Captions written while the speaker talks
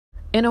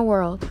In a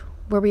world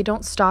where we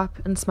don't stop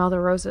and smell the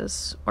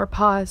roses or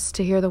pause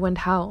to hear the wind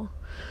howl,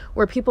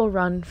 where people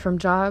run from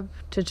job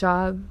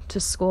to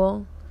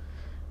school,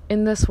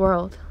 in this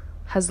world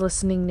has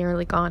listening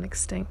nearly gone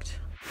extinct.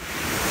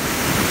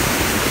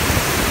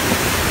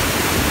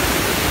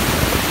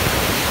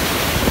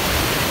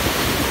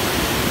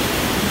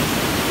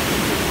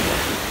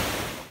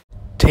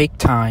 Take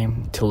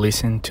time to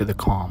listen to the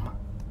calm.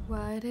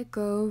 Why'd it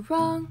go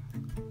wrong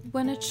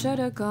when it should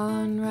have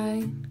gone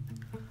right?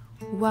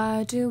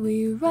 Why do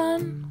we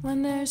run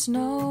when there's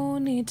no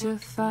need to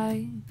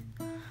fight?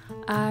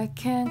 I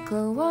can't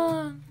go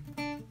on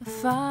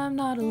if I'm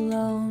not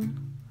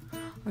alone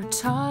or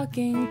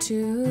talking to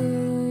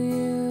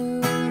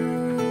you.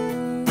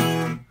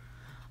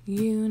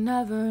 You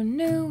never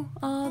knew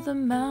all the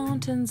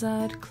mountains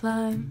I'd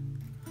climb.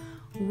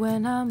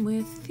 When I'm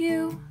with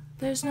you,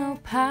 there's no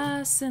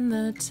passing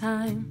the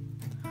time.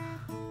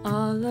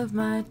 All of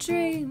my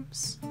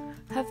dreams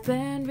have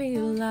been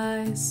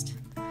realized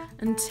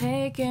and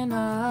taken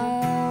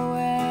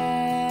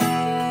away.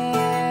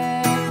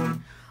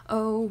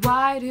 Oh,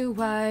 why do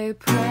I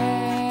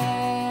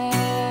pray?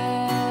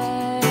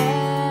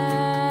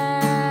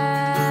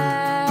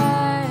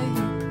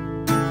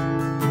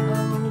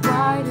 Oh,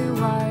 why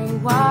do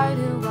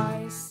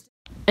I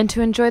and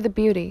to enjoy the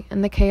beauty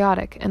and the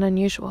chaotic and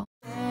unusual.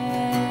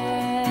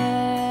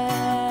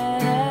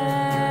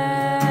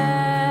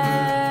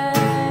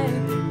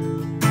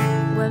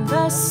 When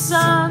the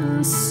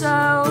sun's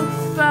so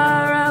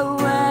far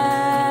away,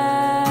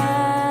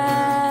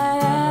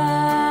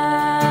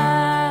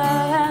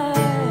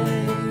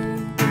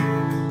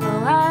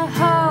 oh, I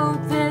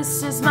hope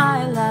this is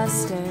my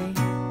last day.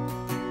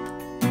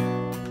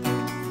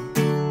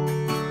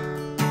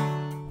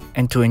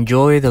 And to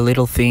enjoy the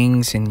little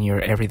things in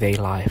your everyday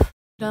life.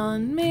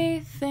 On me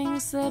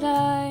things that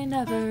I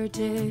never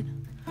did.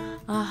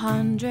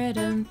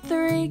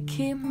 103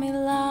 keep me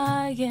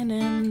lying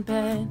in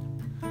bed.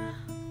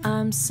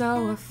 I'm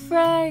so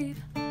afraid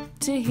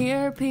to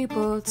hear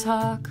people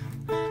talk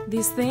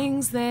these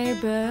things they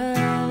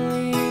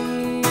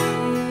believe.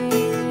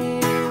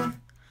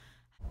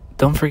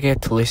 Don't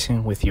forget to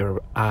listen with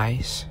your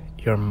eyes,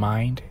 your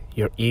mind,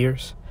 your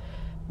ears,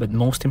 but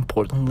most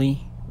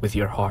importantly, with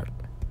your heart.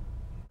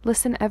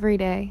 Listen every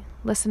day.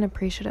 Listen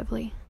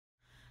appreciatively.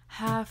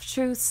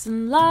 Half-truths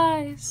and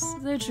lies,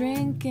 they're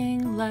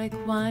drinking like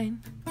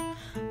wine.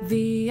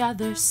 The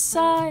other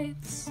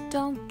sides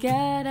don't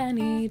get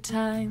any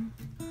time.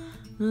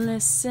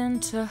 Listen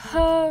to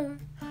her,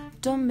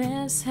 don't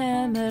miss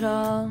him at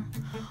all,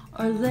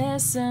 or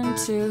listen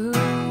to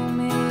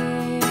me.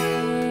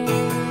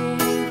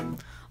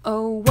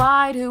 Oh,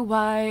 why do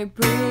I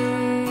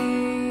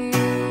breathe?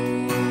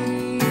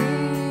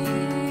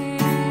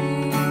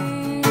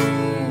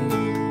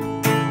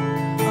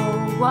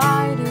 Oh,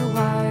 why do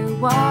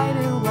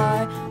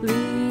I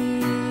leave?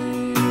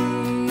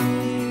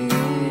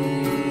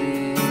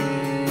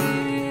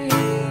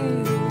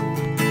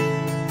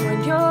 When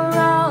you're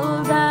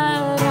all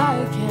that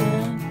I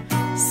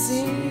can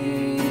see.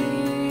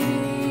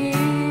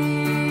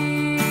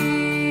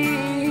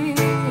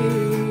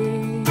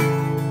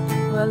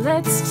 Well,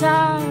 it's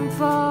time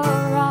for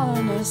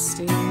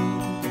honesty.